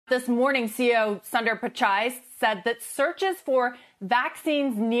This morning, CEO Sundar Pichai said that searches for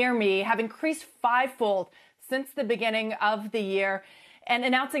vaccines near me have increased fivefold since the beginning of the year, and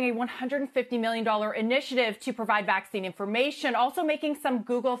announcing a $150 million initiative to provide vaccine information, also making some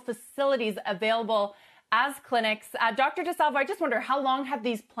Google facilities available as clinics. Dr. DeSalvo, I just wonder, how long have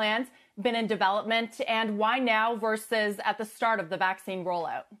these plans been in development, and why now versus at the start of the vaccine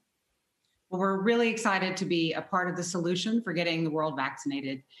rollout? Well, we're really excited to be a part of the solution for getting the world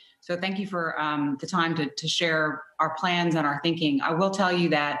vaccinated. So thank you for the time to share our plans and our thinking. I will tell you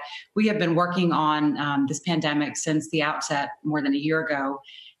that we have been working on this pandemic since the outset more than a year ago,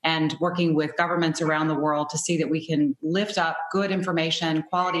 and working with governments around the world to see that we can lift up good information,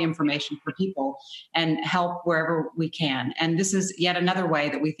 quality information for people, and help wherever we can. And this is yet another way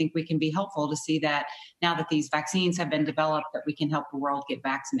that we think we can be helpful to see that now that these vaccines have been developed, that we can help the world get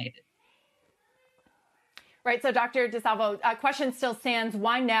vaccinated. Right. So, Dr. DeSalvo, question still stands.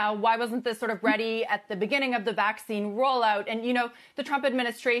 Why now? Why wasn't this sort of ready at the beginning of the vaccine rollout? And, you know, the Trump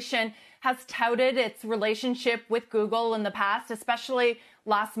administration has touted its relationship with Google in the past, especially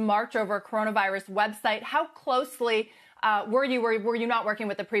last March over a coronavirus website. How closely were you not working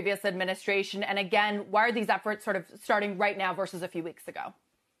with the previous administration? And again, why are these efforts sort of starting right now versus a few weeks ago?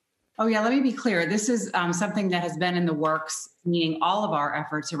 Oh, yeah. Let me be clear. This is something that has been in the works, meaning all of our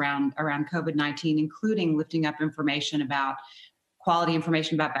efforts around COVID-19, including lifting up information about quality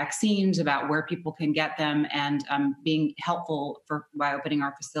information about vaccines, about where people can get them, and being helpful by opening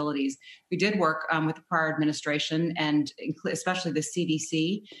our facilities. We did work with the prior administration, and especially the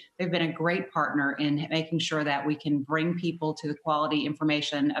CDC. They've been a great partner in making sure that we can bring people to the quality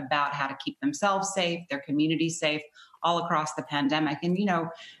information about how to keep themselves safe, their communities safe, all across the pandemic. And, you know,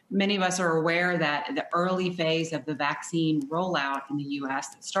 many of us are aware that the early phase of the vaccine rollout in the U.S.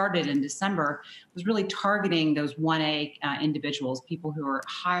 that started in December was really targeting those 1A individuals, people who are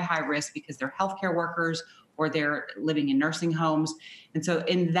high risk because they're healthcare workers or they're living in nursing homes. And so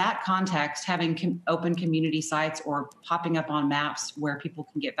in that context, having open community sites or popping up on maps where people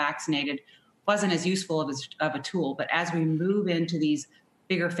can get vaccinated wasn't as useful of a tool. But as we move into these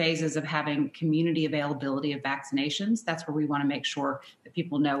bigger phases of having community availability of vaccinations, that's where we want to make sure that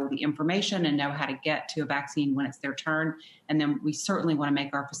people know the information and know how to get to a vaccine when it's their turn. And then we certainly want to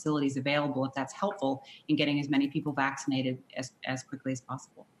make our facilities available if that's helpful in getting as many people vaccinated as quickly as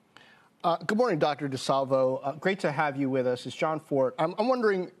possible. Good morning, Dr. DeSalvo. Great to have you with us. It's John Fort. I'm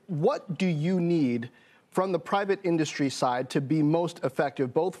wondering, what do you need from the private industry side to be most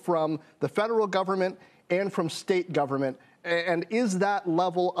effective, both from the federal government and from state government? And is that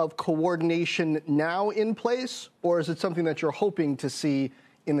level of coordination now in place, or is it something that you're hoping to see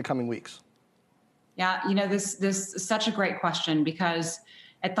in the coming weeks? Yeah, you know, this is such a great question, because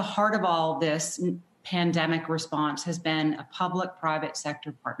at the heart of all this pandemic response has been a public-private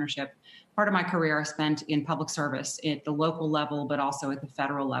sector partnership. Part of my career I spent in public service at the local level, but also at the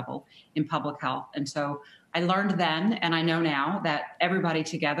federal level in public health. And so I learned then, and I know now, that everybody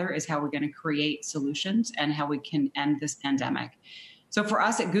together is how we're going to create solutions and how we can end this pandemic. So for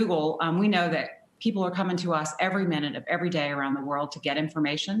us at Google, we know that people are coming to us every minute of every day around the world to get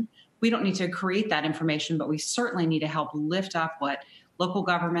information. We don't need to create that information, but we certainly need to help lift up what local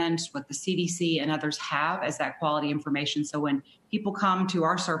governments, what the CDC and others have as that quality information. So when people come to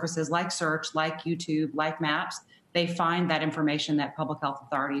our services like search, like YouTube, like Maps, they find that information that public health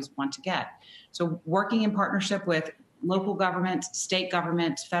authorities want to get. So working in partnership with local governments, state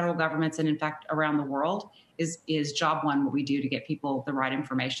governments, federal governments, and in fact around the world is job one, what we do to get people the right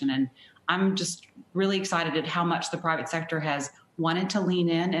information. And I'm just really excited at how much the private sector has wanted to lean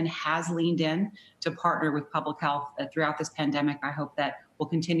in and has leaned in to partner with public health throughout this pandemic. I hope that we'll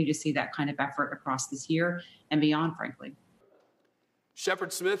continue to see that kind of effort across this year and beyond, frankly.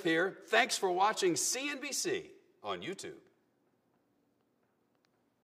 Shepard Smith here. Thanks for watching CNBC on YouTube.